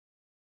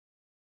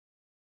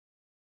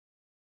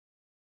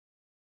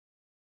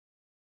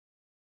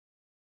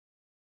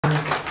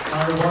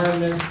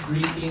honest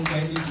greeting.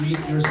 Kindly greet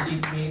your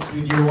seatmates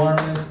with your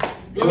warmest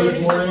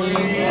good morning.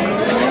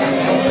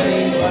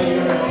 Accompanied by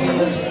your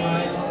killer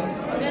smile.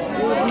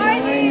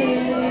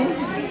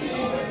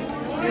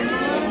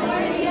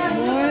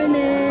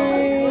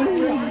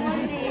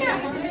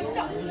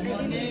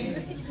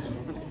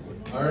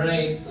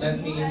 Alright,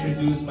 let me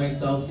introduce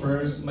myself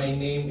first. My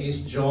name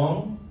is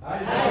Jong.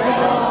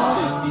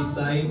 And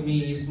beside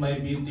me is my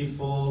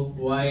beautiful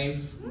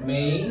wife,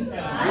 May.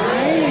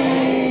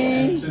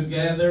 And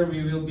together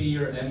we will be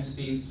your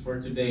MCs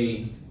for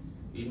today.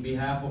 In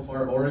behalf of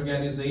our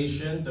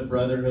organization, the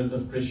Brotherhood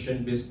of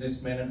Christian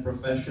Businessmen and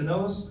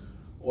Professionals,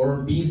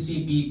 or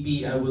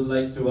BCBP, I would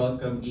like to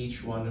welcome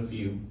each one of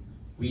you.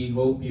 We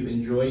hope you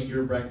enjoyed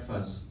your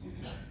breakfast.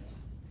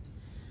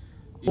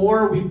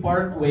 Before we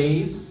part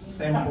ways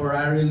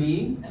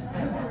temporarily,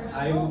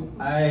 I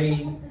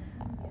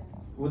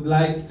would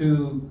like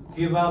to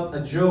give out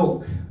a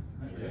joke.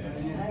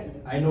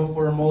 I know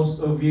for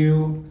most of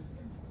you,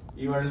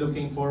 you are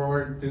looking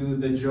forward to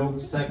the joke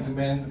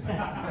segment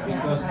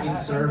because it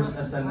serves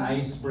as an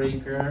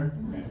icebreaker.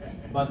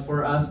 But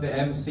for us, the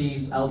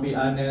MCs, I'll be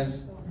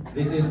honest,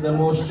 this is the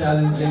most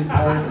challenging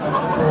part of the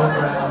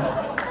program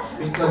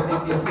because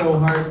it is so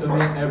hard to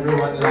make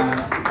everyone laugh.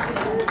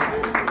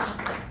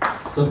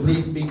 So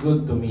please be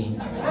good to me.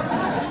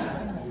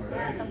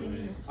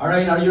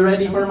 Alright, are you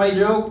ready for my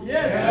joke?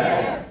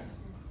 Yes!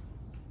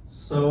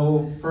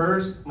 So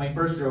my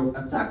first joke,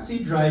 a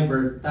taxi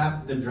driver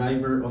tapped the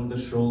driver on the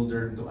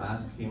shoulder to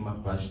ask him a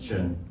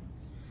question.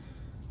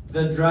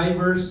 The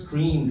driver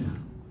screamed,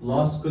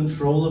 lost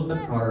control of the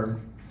car,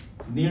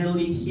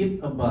 nearly hit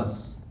a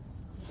bus,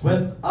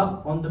 went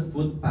up on the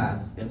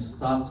footpath and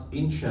stopped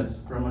inches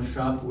from a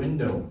shop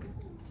window.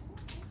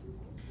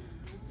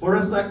 For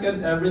a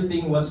second,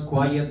 everything was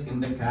quiet in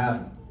the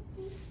cab.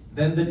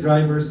 Then the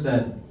driver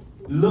said,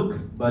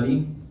 "Look,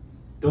 buddy,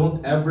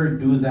 don't ever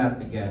do that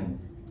again.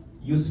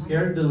 You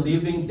scared the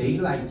living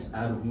daylights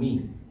out of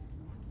me."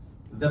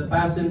 The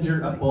passenger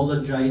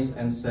apologized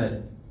and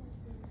said,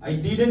 "I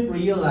didn't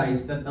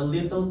realize that a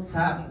little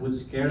tap would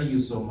scare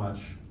you so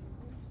much."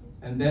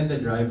 And then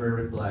the driver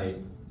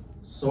replied,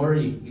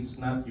 "Sorry, it's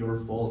not your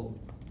fault.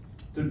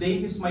 Today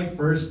is my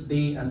first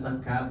day as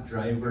a cab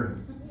driver.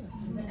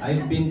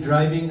 I've been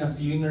driving a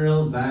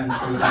funeral van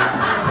for the last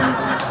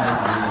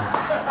 25 years.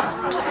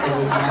 So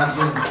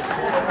imagine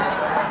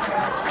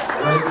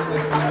driving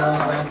a funeral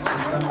van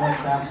and someone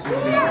taps you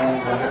in the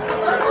shoulder."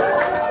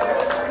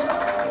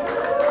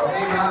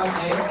 Okay, ba?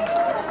 Okay?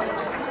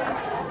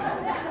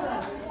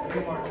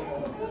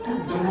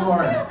 Two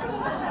more.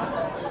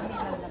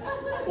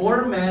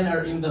 4 men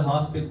are in the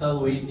hospital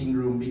waiting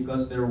room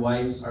because their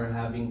wives are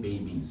having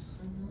babies.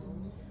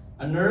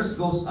 A nurse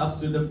goes up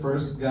to the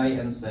first guy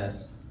and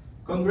says,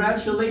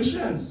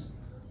 "Congratulations,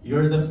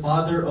 you're the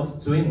father of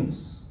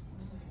twins."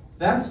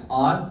 "That's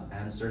odd,"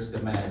 answers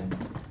the man.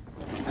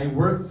 "I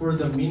work for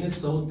the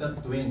Minnesota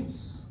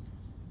Twins."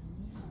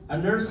 A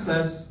nurse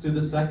says to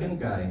the second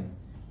guy,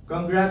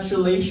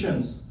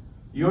 "Congratulations,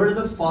 you're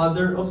the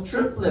father of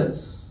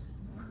triplets."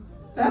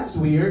 "That's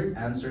weird,"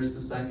 answers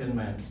the second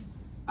man.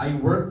 "I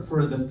work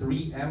for the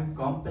 3M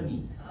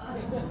company."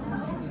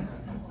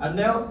 A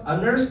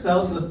nurse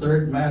tells the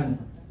third man,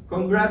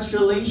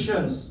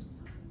 "Congratulations,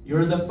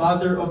 you're the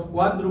father of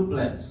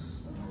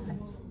quadruplets."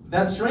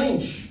 "That's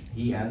strange,"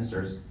 he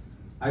answers.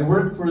 "I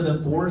work for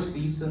the Four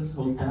Seasons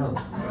Hotel."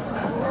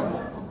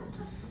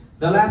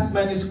 The last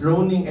man is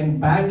groaning and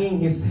banging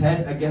his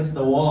head against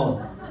the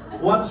wall.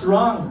 "What's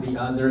wrong?" the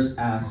others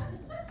ask.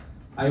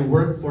 "I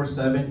work for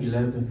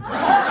 7-Eleven."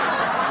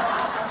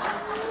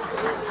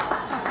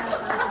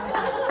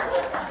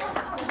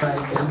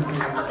 Thank you.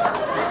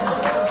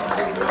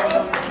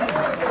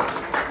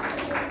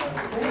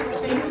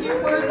 Thank you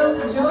for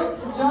those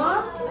jokes,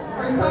 John.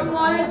 For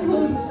someone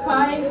who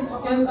finds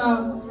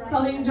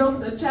telling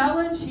jokes a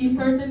challenge, he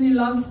certainly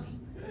loves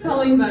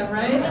telling them,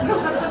 right?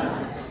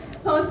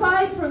 So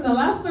aside from the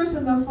laughters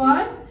and the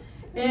fun,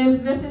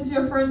 if this is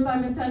your first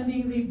time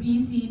attending the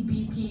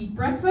BCBP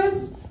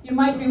breakfast, you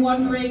might be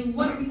wondering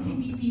what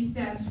BCBP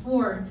stands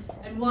for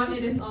and what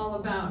it is all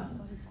about.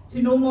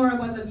 To know more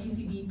about the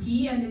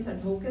BCBP and its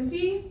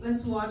advocacy,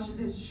 let's watch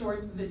this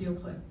short video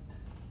clip.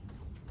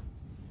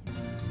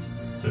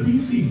 The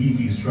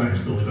BCBP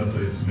strives to live up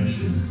to its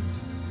mission,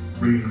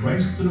 bringing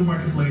Christ to the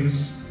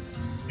marketplace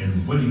and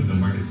winning the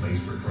marketplace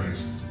for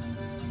Christ.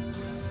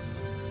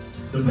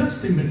 The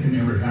best thing that can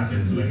ever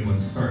happen to anyone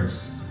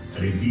starts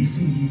at a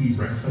BCBP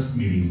breakfast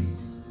meeting.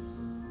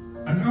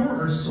 An hour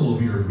or so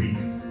of your week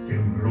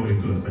can grow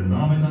into a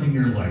phenomenon in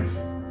your life,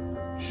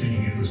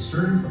 changing it to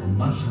serve a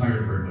much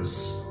higher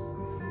purpose.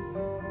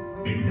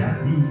 Make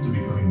that move to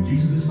becoming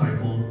Jesus'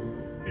 disciple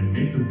and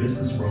make the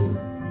business world,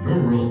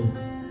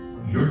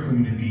 your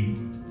community,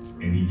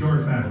 and your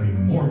family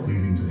more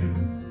pleasing to Him.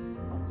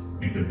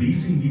 Make the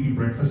BCBP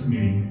breakfast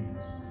meeting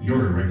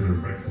your regular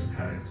breakfast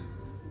habit.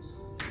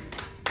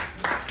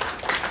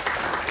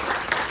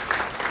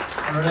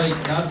 Alright,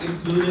 not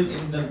included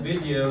in the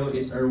video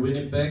is our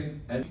Winnipeg.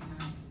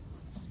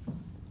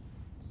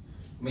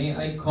 May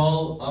I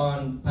call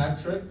on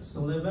Patrick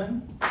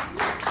Sullivan?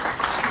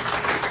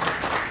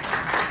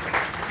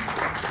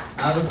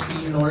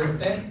 Alfie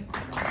Norte?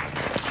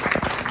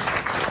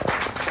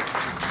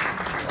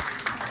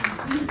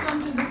 Please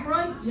come to the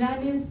front,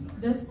 Janice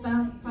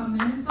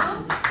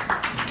Destacamento.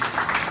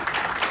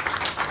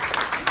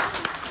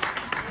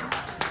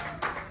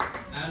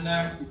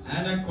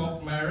 Anna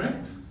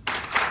Kokmarek?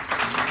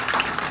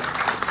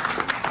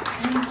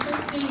 And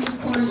Christine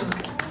Victoria.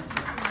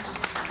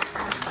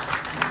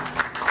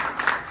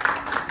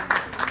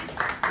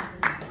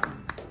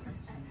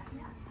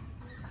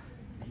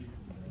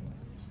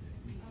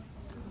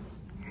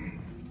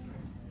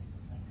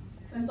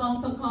 Let's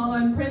also call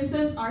on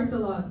Princess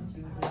Arcelon.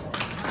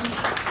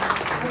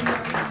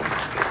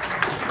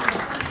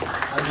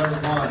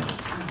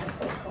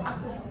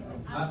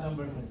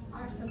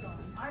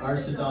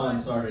 Arcedon,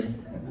 sorry.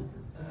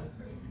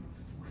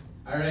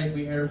 Alright,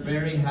 we are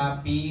very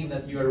happy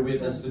that you are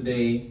with us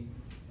today,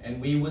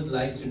 and we would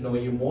like to know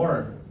you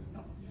more.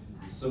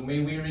 So may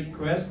we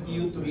request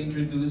you to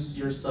introduce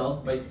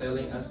yourself by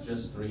telling us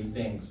just 3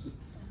 things.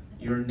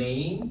 Your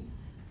name,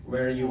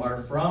 where you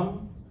are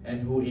from,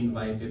 and who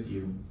invited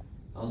you.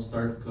 I'll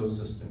start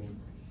closest to me.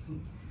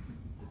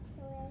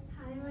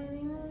 Hi, my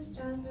name is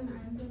Jasmine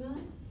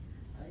Arcelon.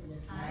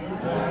 Hi.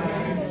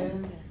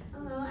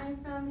 Hello, I'm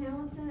from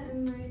Hamilton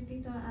and my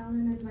Tito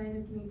Alan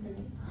invited me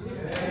today.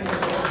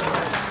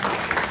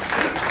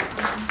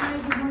 Hi,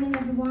 good morning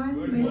everyone.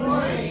 Good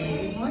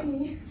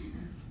morning.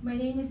 My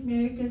name is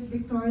Mary Chris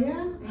Victoria.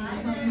 And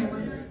I'm from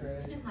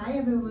Hamilton. Hi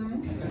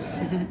everyone.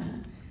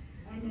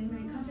 And then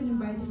my cousin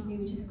invited me,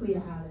 which is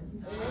Kuya Alan.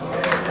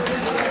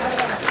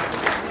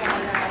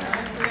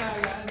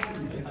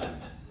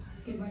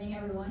 Good morning,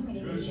 everyone. My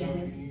name is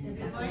Janice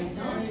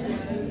Destacamento.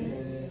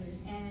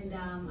 And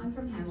I'm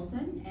from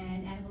Hamilton,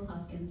 and Annabelle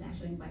Hoskins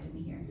actually invited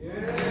me here.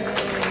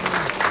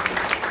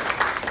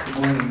 Good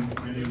morning.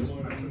 My name is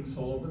Patrick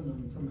Sullivan.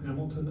 I'm from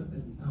Hamilton,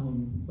 and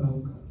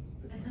welcome.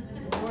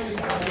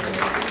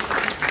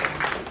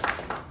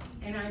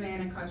 And I'm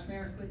Anna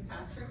Kochmarek with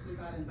Patrick. We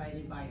got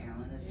invited by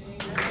Alan as well.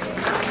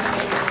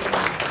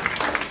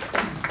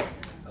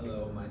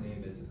 Hello, my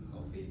name is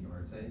Alfie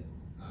Norte.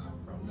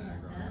 I'm from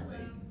Niagara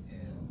Lake,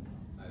 and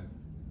I've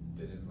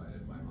been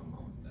invited by my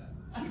mom and dad.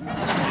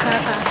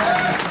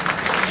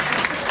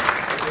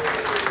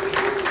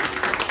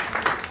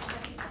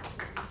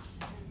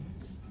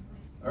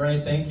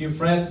 Alright, thank you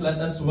friends. Let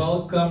us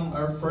welcome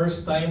our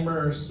first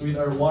timers with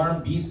our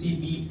warm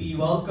BCBP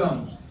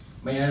welcome.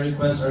 May I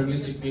request our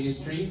music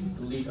ministry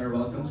to lead our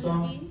welcome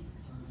song?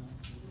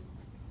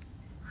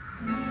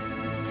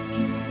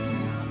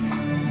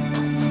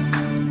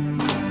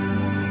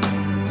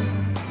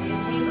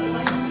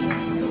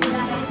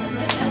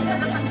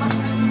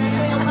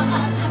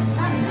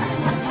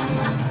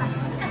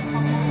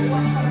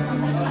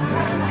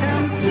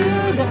 Come to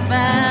the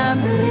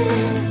family.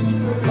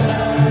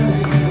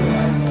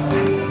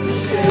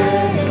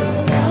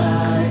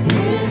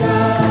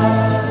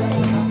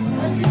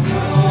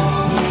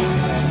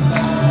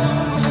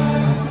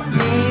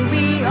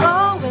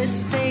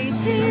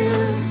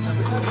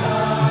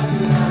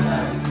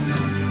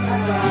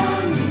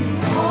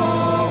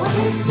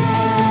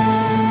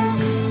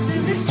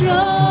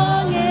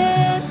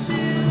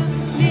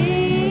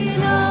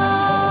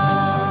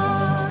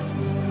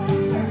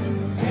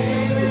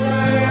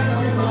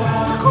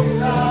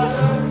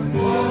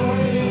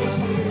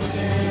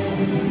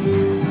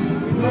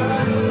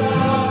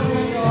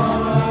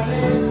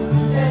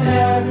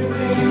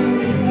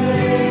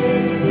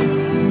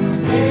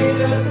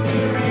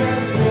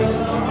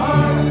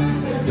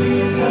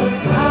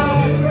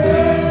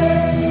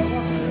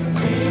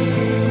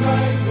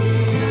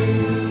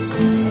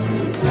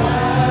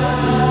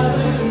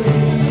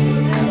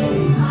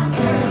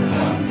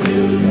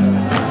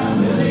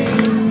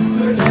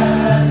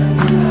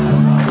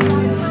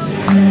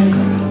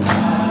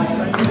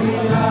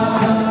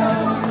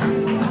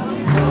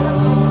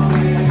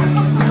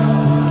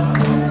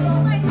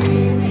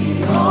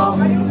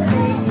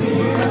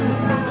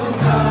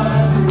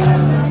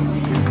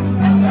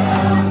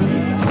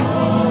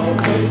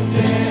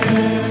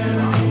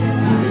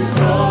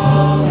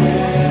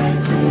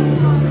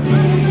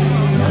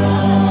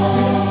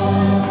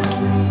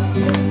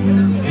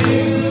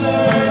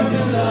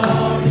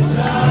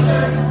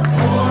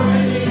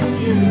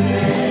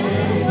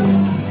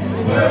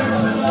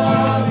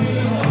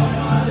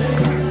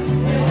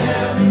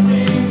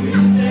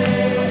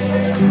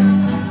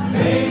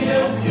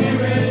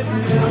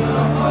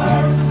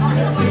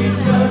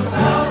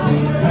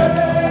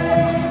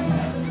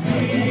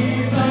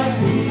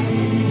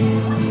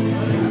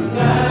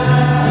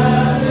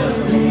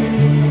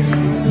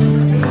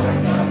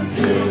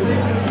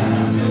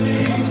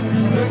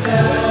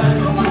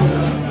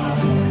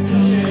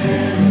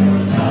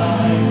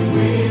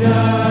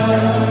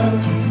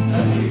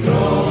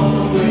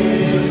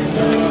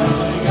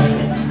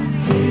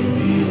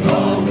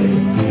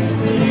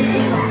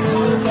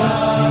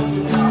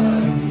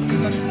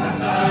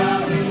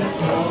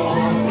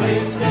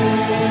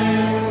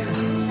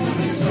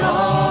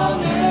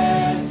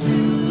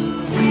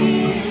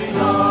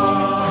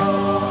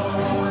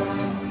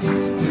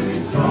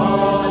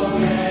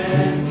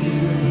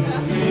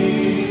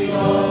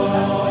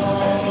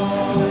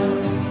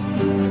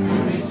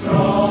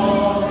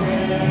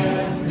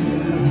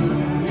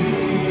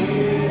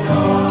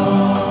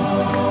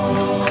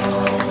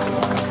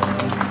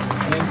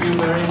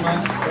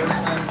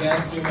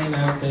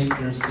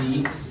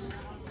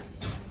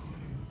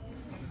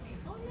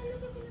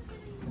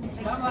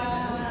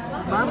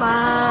 Bye-bye.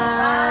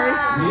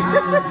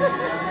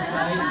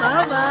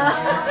 Bye-bye.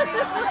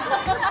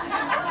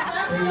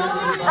 So you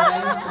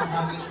guys to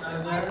hug each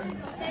other.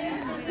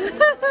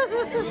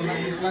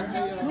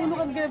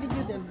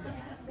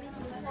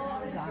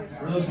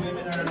 For those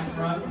women are in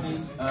front,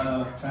 please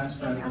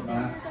transfer at the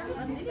back.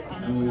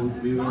 And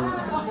we will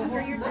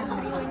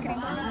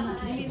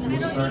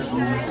start the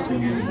next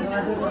meeting.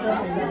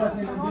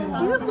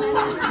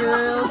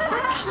 Girls.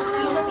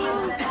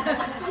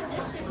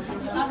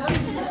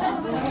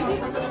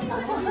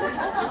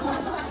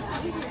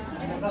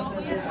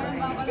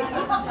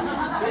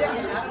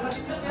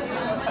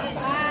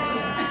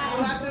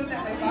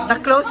 The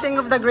closing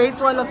of the Great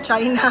Wall of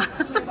China.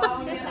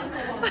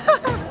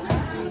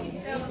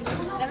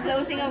 The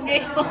closing of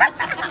Great Wall.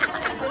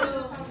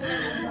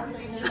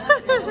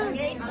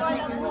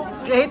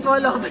 Great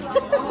Wall of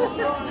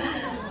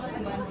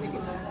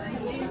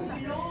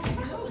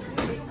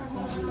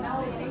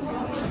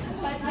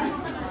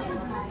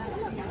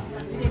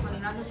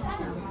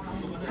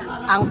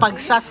ang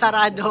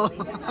pagsasarado.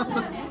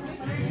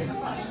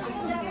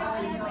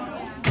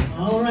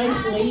 All right,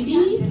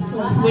 ladies,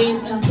 let's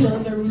wait until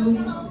the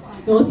room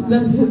goes.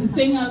 The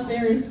thing out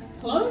there is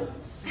closed.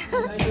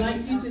 I'd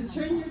like you to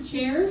turn your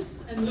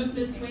chairs and look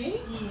this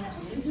way.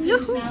 This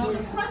is now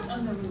the front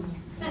of the room.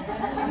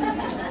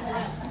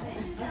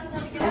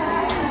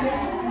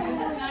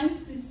 It's nice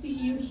to see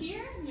you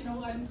here. You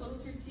know, I'm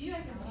closer to you.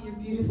 I can see your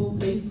beautiful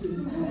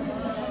faces.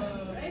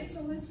 All right,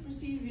 so let's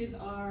proceed with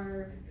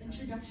our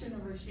introduction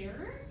of our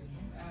sharer.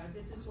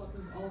 This is what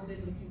we've all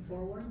been looking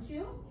forward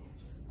to.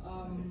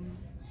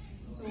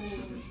 So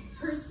the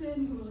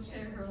person who will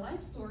share her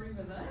life story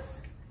with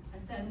us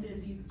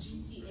attended the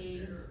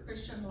GTA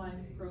Christian Life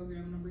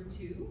Program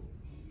 #2,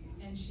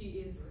 and she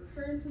is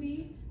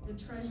currently the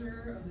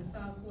treasurer of the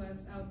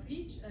Southwest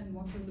Outreach and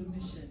Waterloo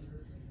Mission.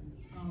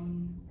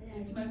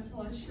 It's my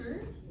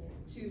pleasure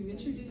to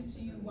introduce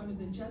to you one of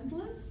the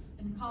gentlest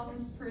and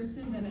calmest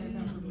person that I've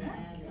ever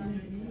met.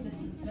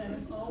 Let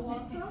us all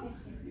welcome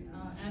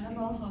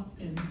Annabelle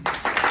Hoskins.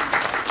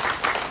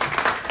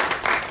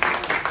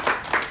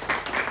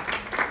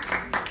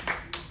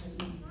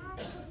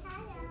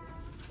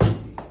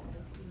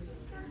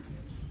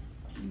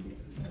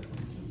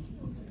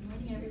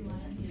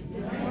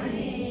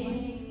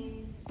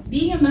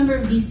 Being a member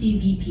of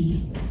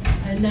BCBP,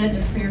 I led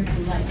a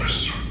prayerful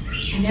life.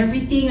 In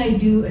everything I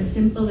do, as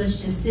simple as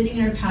just sitting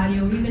in our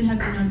patio or even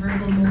having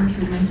nonverbal moments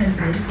with my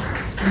husband,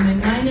 in my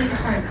mind and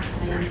heart,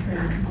 I am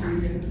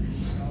praying.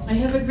 I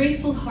have a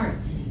grateful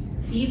heart.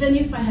 Even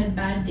if I had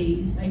bad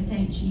days, I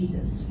thank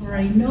Jesus, for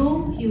I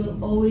know He will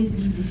always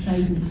be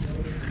beside me.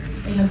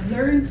 I have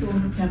learned to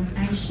overcome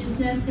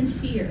anxiousness and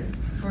fear,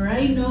 for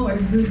I know our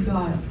good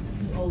God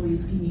will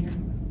always be near.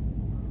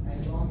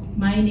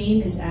 My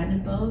name is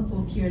Annabelle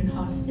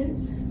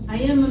Hoskins. I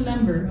am a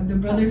member of the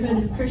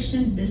Brotherhood of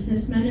Christian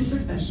Businessmen and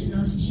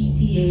Professionals,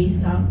 GTA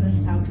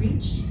Southwest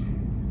Outreach.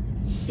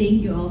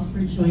 Thank you all for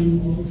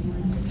joining me this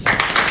morning.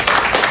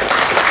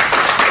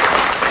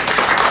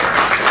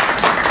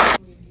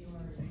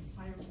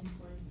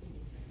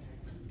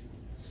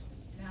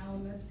 Now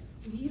let's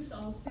please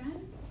all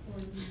stand for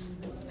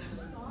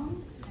the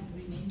song and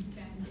remain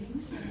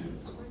standing. And the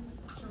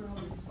scriptural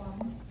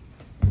response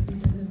will be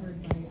delivered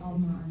by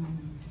Alma.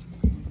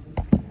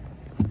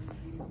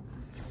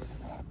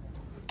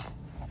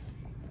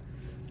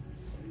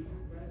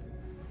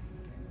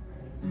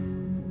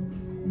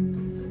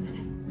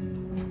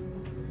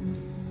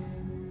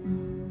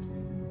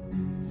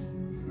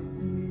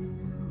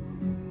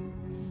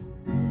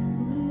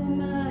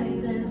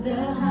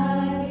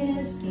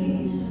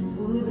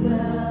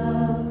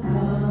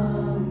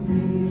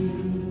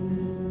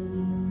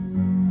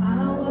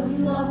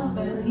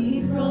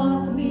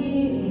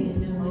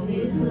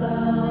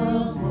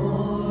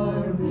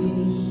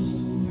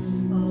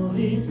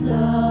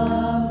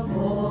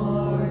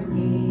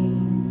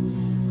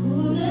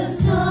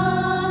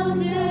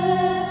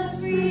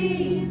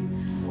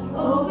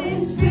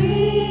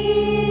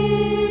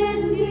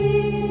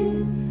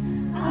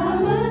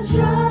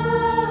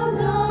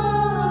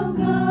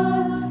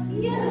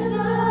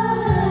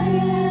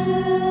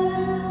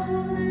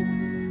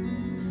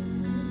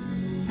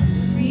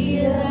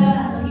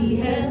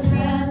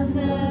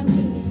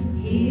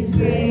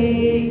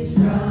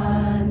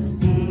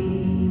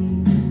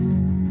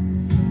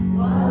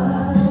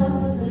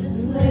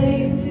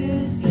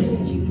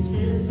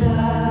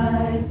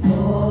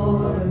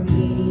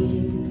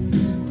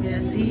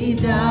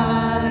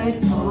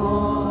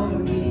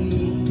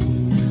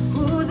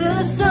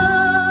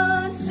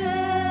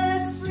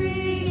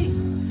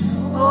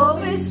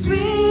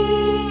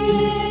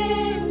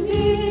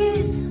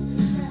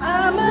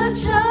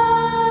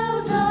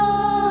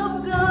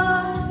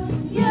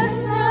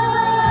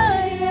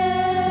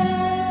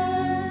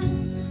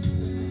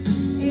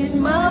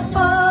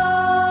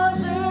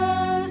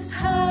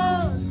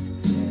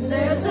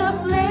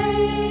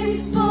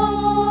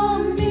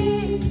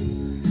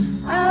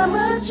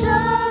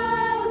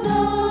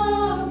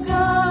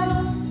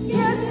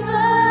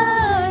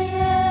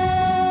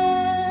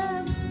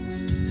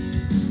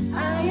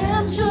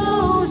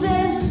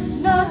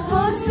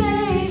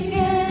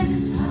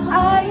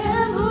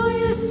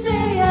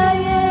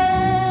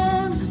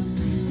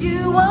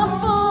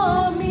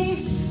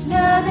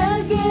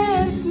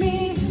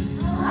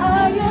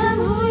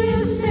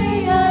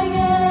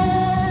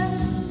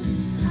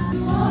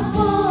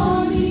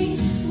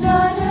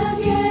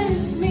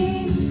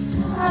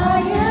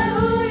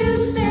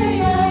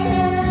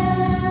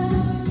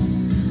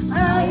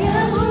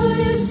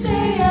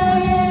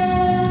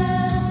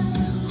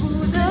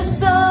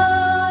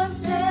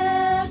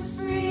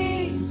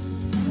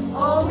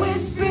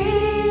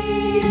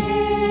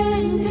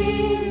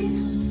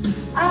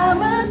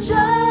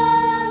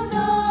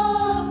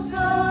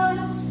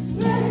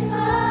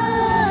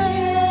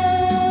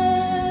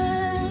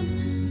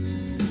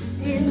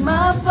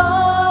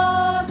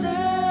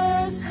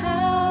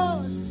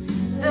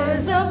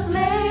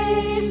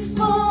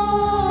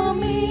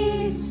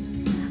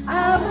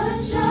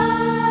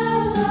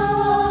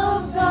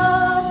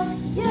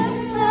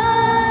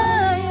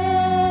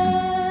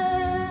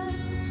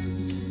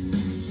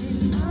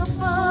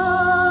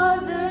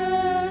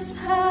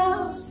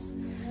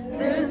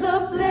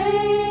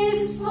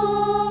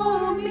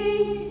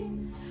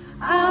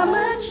 I'm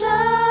a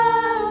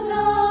child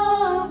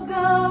of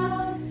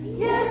God.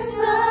 Yes,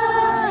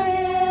 I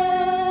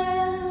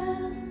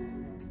am.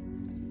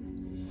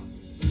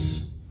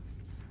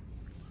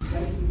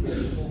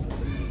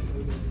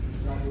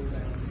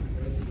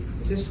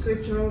 The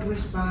scriptural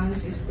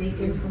response is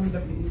taken from the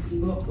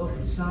book of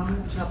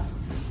Psalm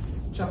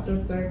chapter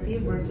 30,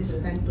 verses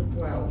 10 to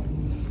 12.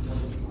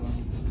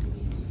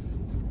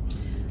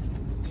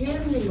 Hear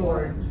me,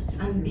 Lord,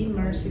 and be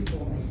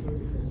merciful.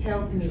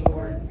 Help me,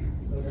 Lord.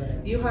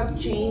 You have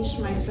changed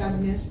my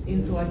sadness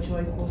into a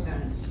joyful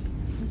dance.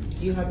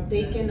 You have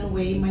taken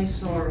away my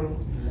sorrow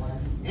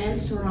and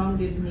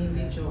surrounded me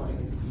with joy.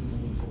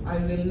 I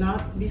will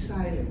not be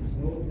silent.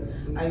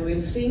 I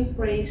will sing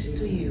praise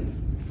to you.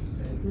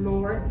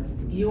 Lord,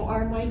 you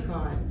are my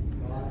God.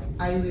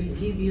 I will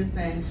give you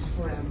thanks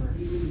forever.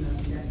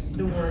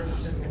 The word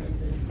of the Lord.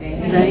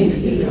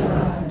 Thanks be to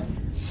God.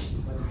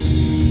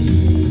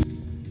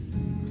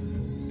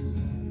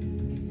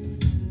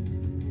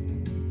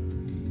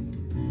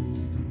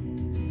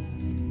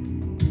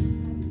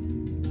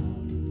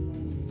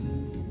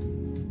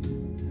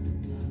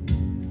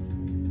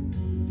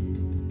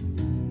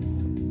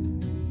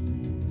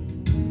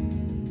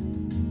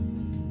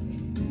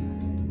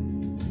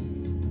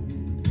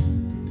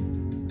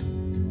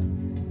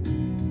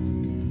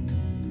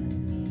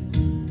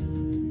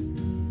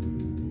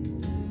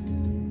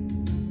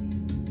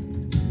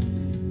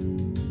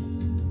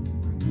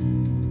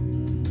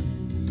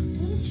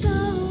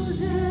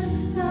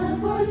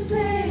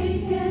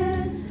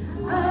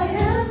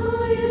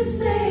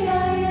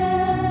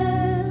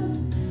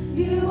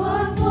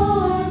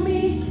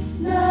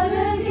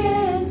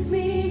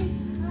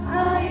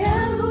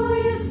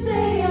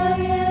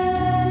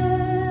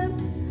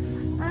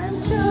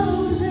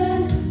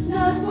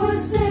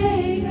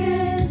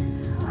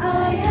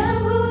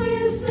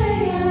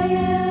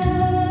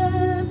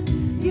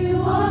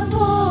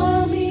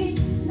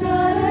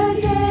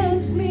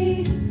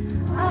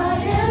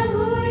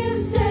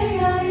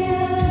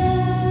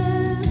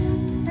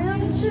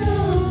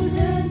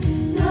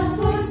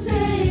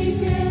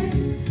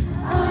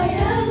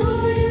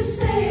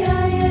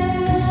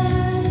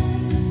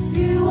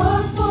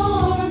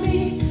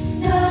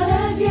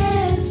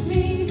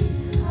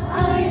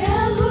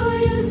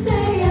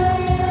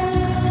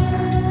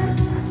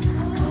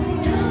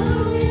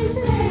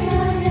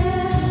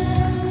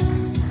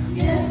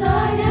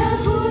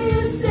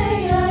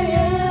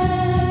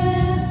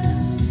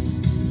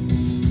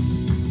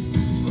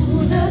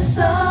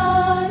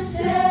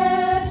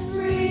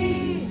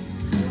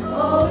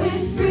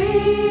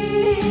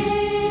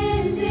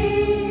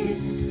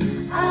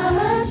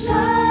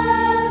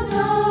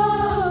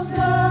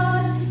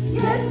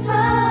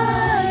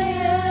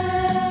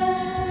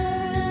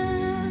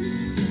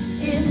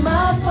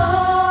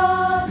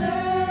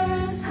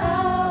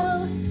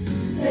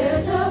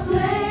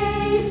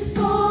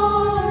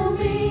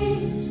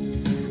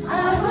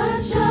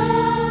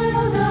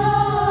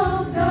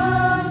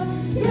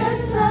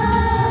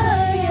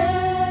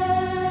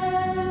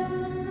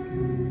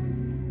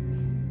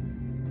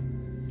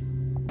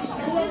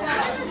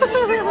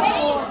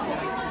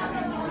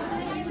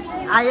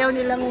 Ayaw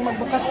nilang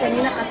magbukas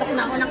kanina. Katok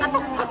na ako ng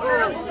katok.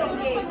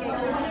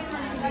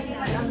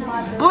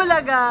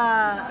 Bulaga!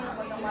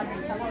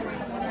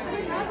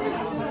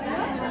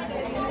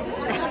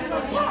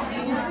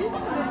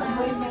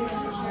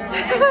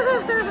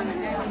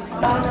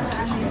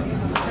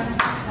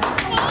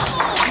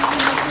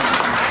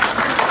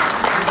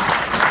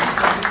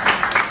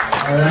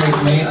 Alright,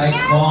 may I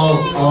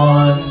call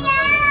on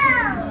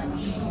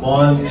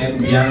Bon and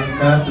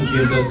Bianca to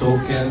give the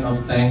token of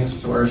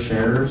thanks to our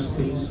sharers,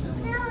 please?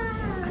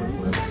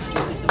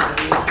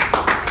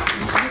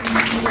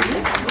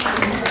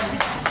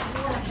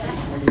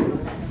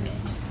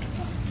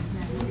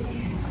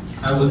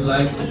 I would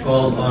like to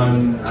call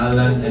on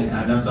Alan and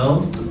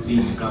Annabelle to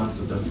please come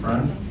to the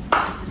front.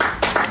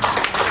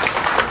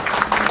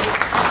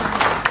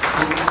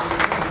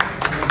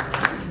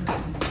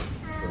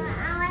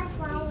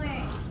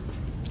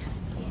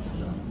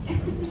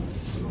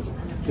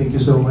 Thank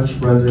you so much,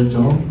 Brother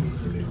John.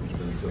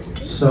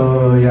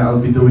 So yeah,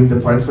 I'll be doing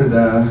the part for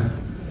the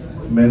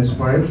men's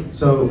part.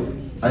 So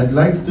I'd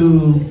like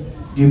to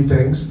give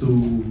thanks to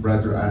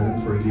Brother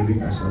Alan for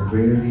giving us a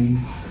very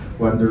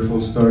wonderful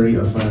story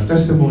of a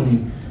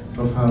testimony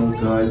of how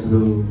God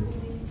will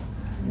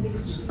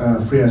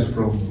free us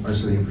from our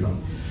slavery.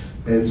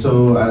 And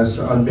so, as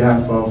on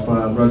behalf of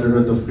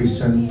Brotherhood of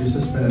Christian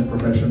Businessmen and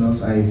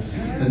Professionals, I'd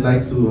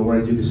like to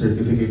award you the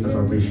certificate of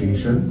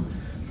appreciation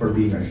for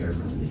being our shepherd.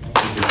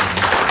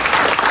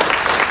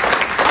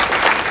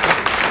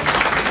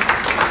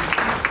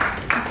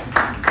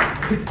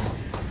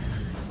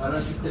 Para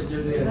Sister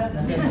Julian.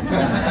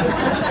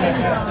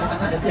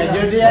 Sister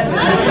Julian.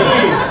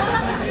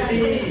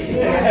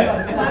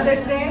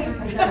 Mother's Day?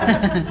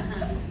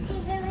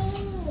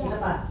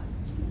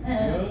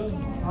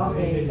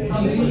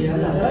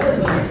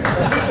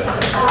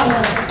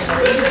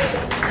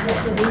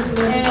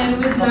 And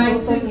we'd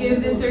like to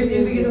give the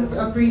certificate of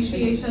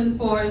appreciation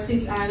for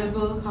Sis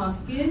Annabelle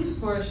Hoskins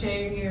for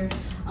sharing your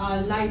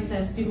life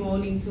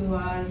testimony to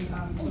us.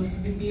 It was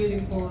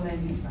beautiful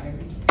and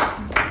inspiring.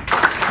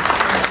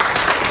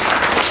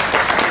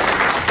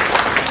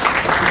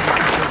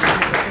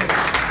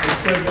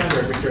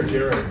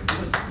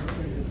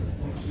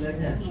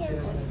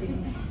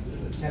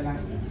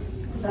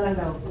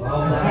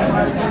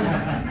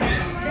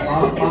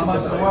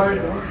 Mama's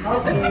award.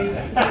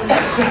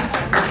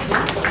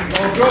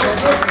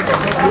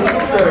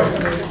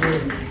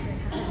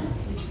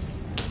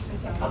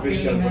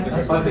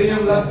 Pati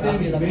yung love team,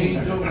 may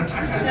joke.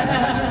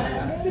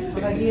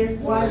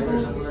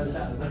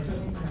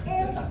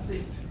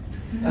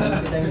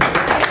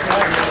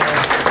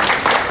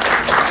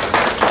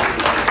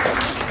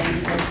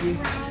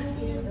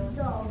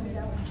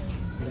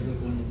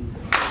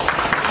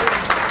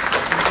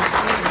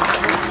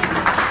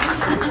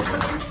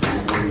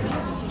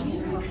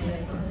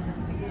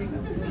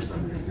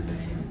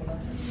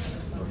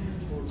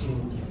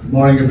 Good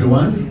morning,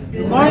 everyone.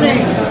 Good morning.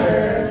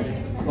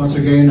 Once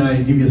again,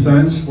 I give you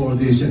thanks for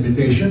this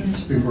invitation,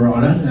 Speaker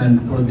Alan,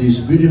 and for this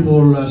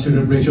beautiful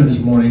celebration this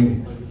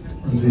morning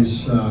on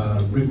this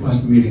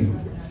breakfast meeting.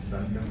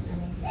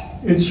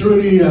 It's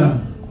really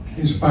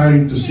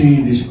inspiring to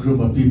see this group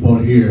of people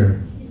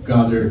here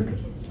gathered,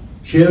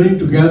 sharing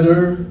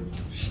together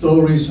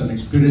stories and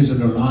experiences of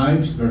their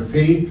lives, their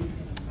faith,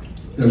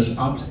 there's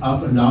ups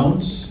and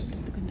downs,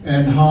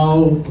 and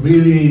how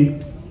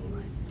really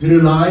they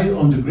rely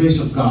on the grace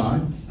of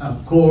God,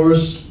 of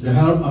course, the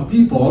help of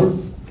people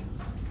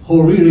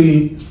who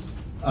really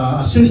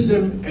assist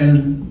them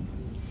in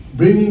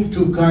bringing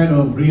to kind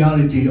of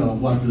reality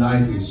of what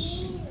life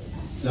is.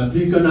 That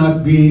we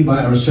cannot be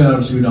by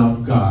ourselves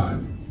without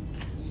God.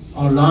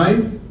 Our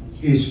life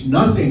is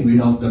nothing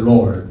without the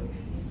Lord.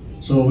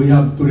 So we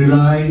have to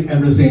rely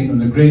everything on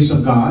the grace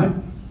of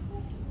God,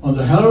 on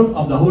the help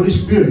of the Holy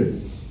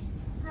Spirit.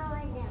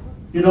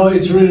 You know,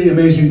 it's really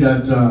amazing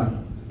that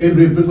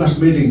every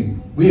breakfast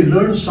meeting, we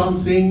learn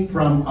something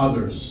from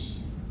others.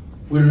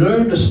 We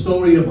learn the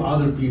story of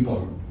other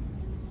people.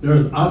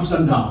 There's ups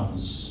and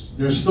downs.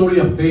 There's story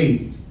of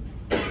faith.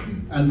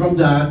 And from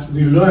that,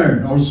 we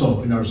learn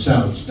also in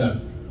ourselves that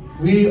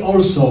we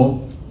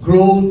also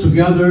grow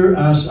together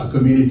as a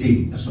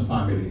community, as a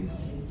family.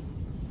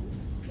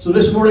 So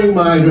this morning,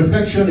 my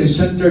reflection is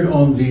centered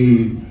on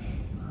the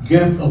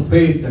gift of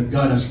faith that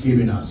God has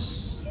given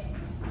us.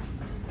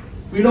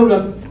 We know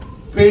that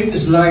faith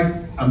is like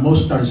a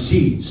mustard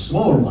seed,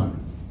 small one.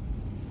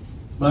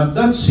 But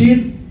that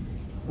seed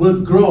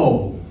will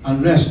grow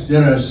unless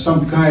there is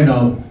some kind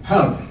of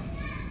help.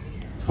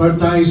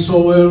 Fertile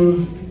soil,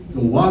 the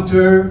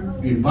water,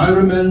 the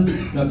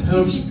environment that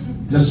helps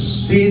the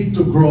seed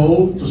to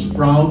grow, to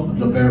sprout,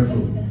 to bear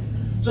fruit.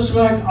 Just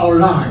like our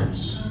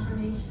lives.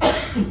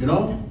 You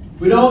know,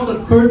 without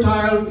the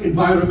fertile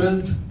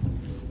environment,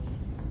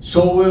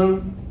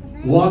 soil,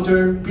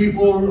 water,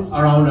 people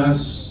around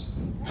us,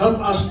 help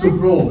us to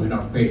grow in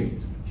our faith.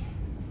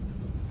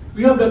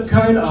 We have that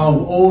kind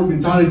of old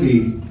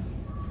mentality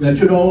that,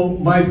 you know,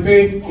 my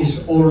faith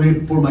is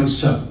only for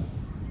myself.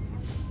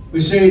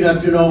 We say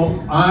that, you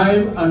know,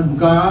 I and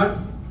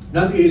God,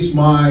 that is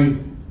my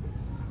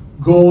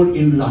goal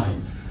in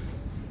life.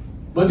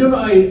 But, you know,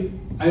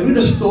 I read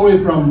a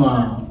story from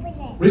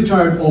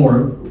Richard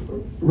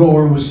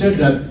Rohr, who said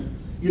that,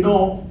 you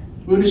know,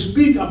 when you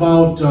speak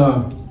about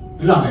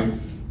life,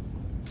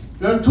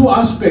 there are two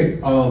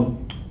aspects of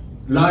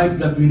life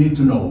that we need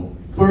to know.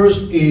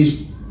 First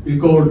is we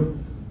call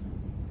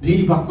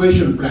the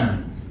evacuation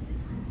plan.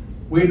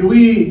 When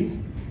we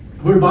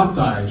were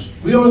baptized,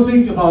 we all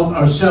think about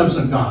ourselves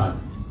and God.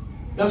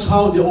 That's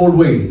how the old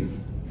way,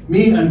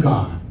 me and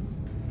God.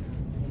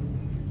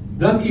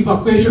 That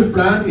evacuation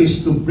plan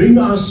is to bring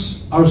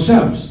us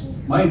ourselves.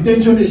 My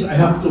intention is I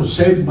have to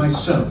save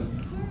myself.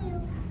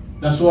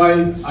 That's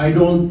why I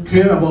don't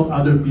care about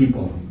other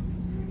people.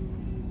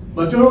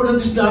 But you know, that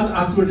is not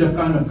actually the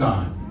plan of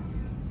God.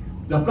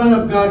 The plan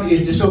of God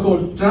is the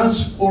so-called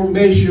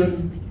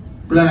transformation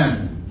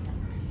plan.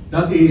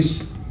 That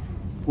is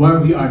where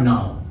we are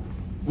now.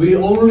 We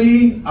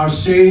only are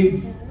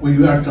saved when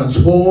we are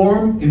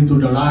transformed into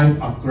the life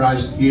of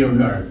Christ here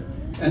on earth.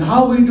 And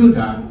how we do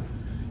that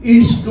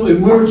is to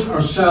immerse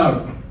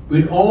ourselves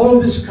with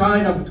all this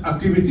kind of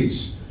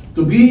activities,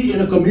 to be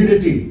in a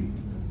community,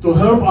 to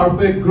help our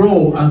faith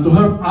grow and to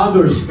help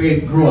others'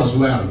 faith grow as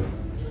well.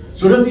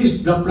 So that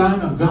is the plan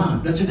of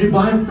God. That's a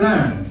divine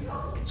plan.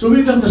 So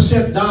we can't just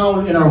sit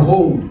down in our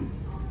home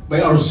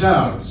by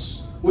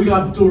ourselves. We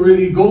have to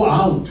really go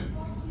out.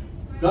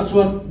 That's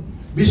what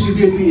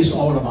BCBP is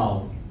all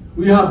about.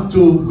 We have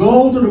to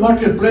go to the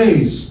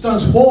marketplace,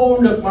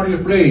 transform that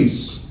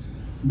marketplace,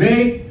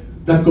 make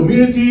the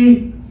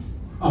community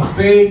of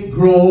faith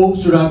grow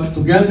so that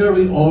together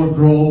we all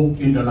grow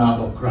in the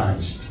love of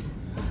Christ.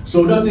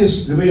 So that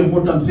is the very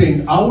important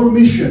thing. Our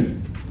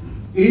mission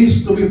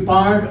is to be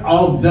part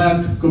of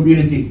that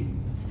community.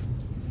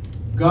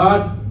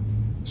 God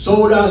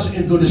sowed us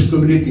into this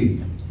community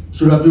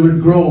so that we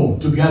will grow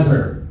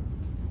together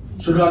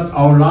so that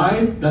our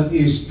life that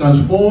is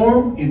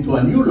transformed into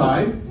a new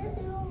life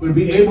will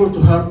be able to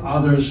help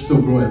others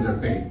to grow in their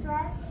faith.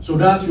 So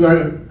that's what we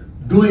are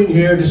doing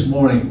here this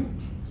morning.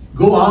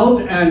 Go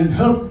out and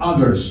help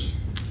others.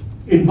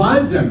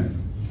 Invite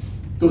them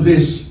to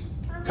this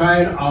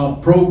kind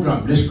of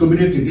program, this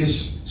community,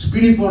 this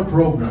spiritual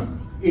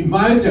program.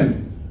 Invite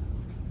them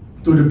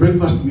to the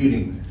breakfast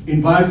meeting.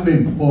 Invite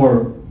them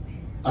for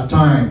a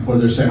time for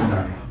their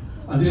seminar.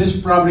 And this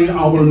is probably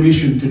our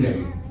mission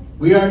today.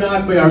 We are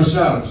not by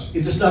ourselves.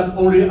 It is not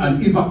only an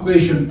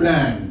evacuation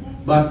plan,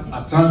 but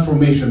a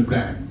transformation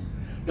plan.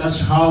 That's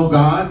how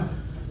God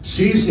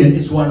sees in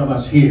each one of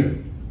us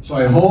here. So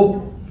I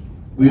hope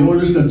we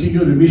always continue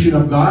the mission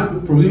of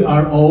God, for we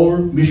are all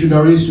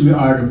missionaries, we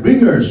are the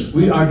bringers,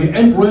 we are the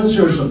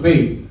influencers of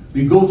faith.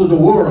 We go to the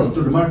world,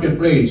 to the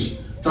marketplace,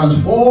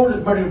 transform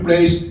the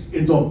marketplace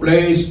into a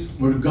place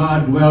where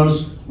God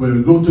dwells, where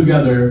we go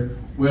together,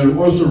 where we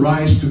also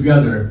rise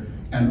together,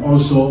 and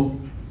also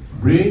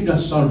bring that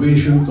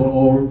salvation to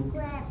all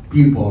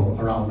people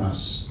around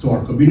us, to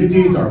our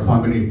community, to our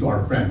family, to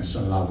our friends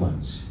and loved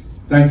ones.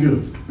 Thank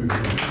you.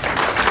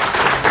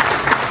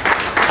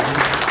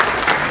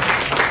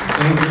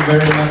 Thank you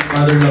very much,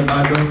 Father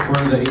Labado,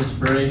 for the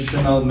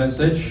inspirational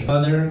message.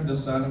 Father, the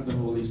Son, of the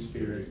Holy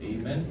Spirit.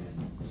 Amen.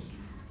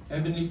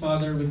 Heavenly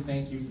Father, we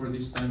thank you for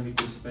this time we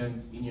could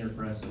spend in your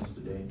presence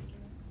today.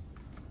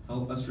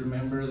 Help us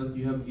remember that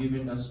you have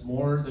given us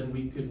more than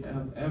we could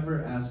have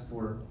ever asked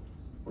for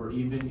or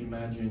even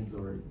imagined,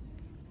 Lord.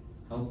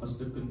 Help us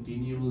to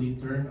continually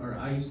turn our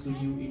eyes to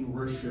you in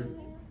worship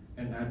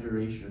and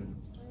adoration.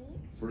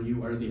 For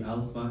you are the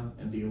Alpha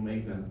and the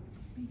Omega,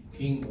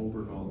 King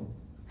over all.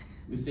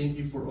 We thank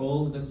you for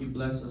all that you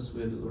bless us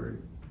with,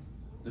 Lord.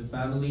 The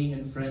family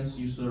and friends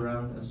you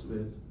surround us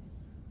with.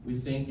 We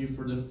thank you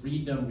for the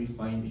freedom we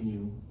find in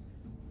you.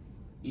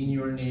 In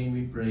your name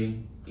we pray.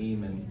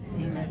 Amen.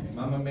 Amen.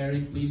 Mama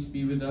Mary, please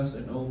be with us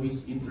and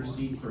always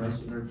intercede for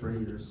us in our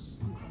prayers.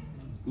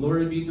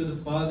 Glory be to the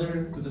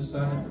Father, to the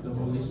Son, and to the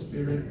Holy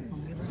Spirit,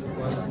 as it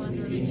was in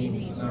the beginning,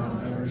 is now,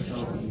 and ever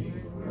shall be,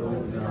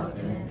 world without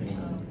end.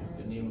 Amen.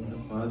 In the name of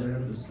the Father,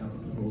 and the Son,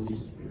 and the Holy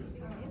Spirit.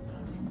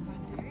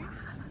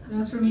 Let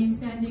us remain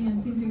standing and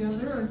sing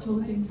together our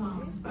closing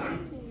song.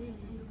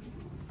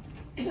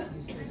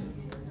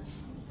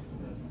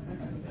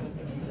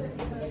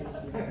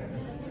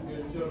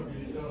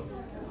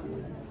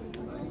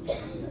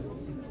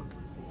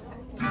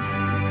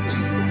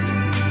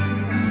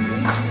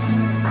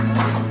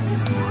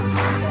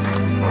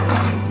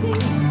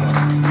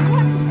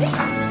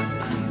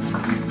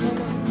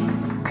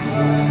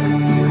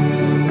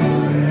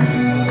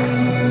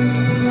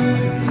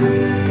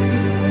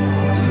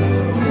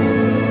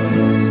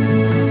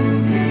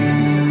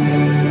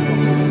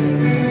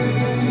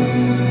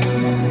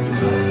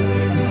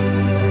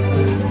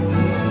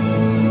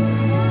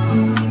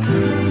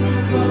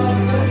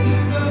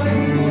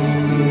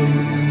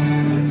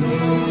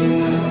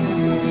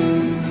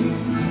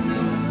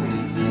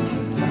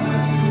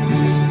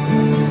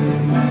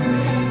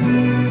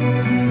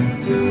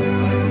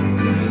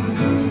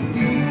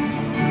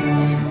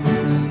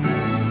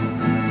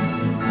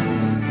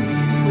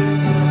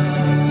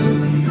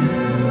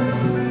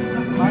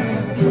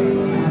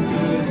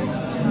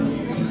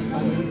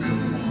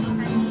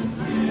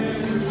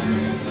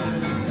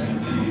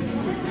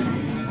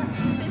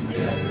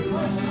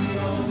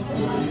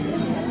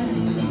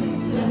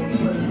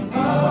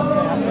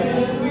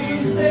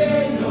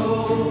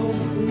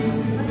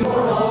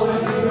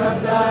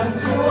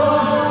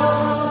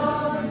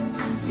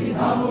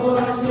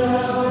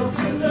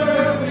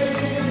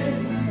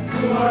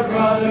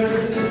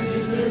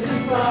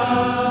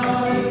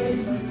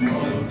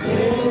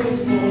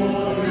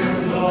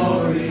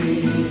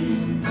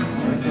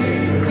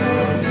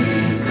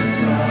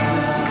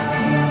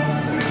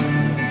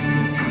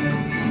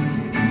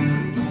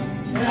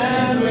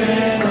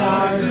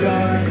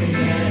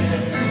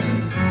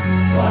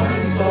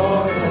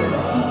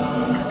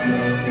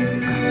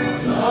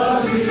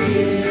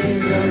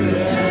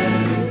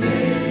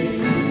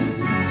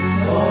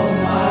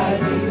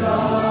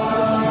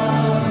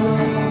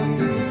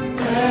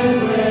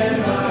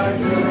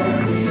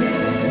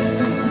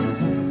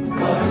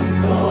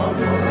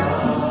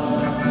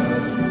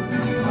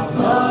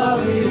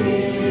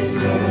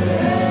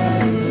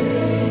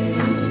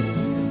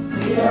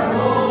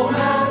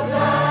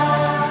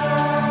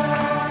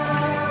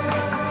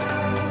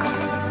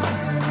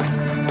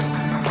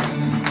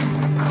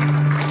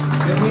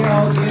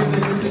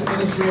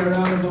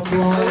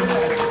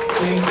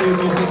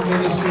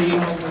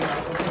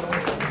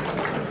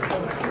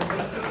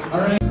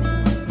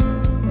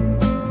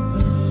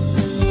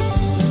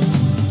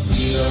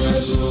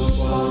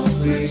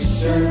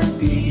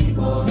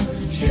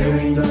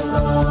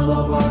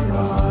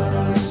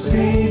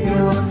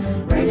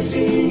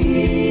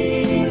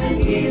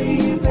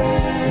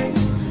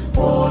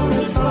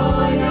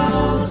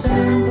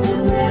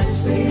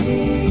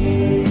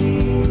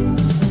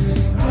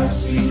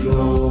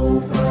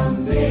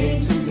 From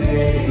day to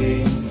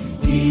day,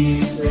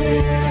 He's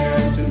there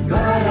to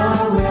guide us.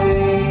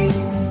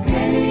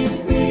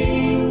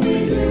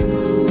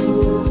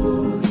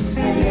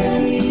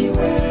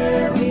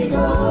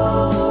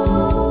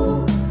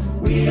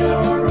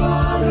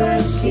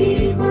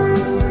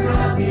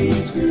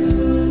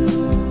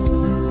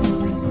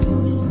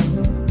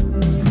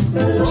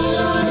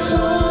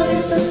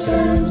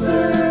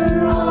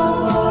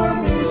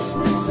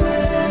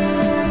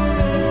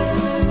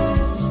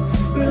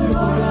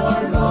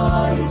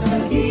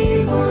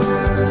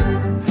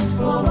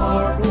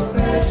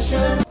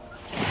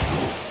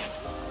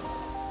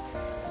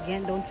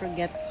 again, don't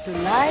forget to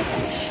like,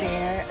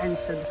 share, and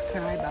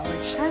subscribe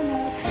our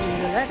channel,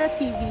 Violeta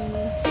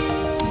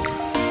TV.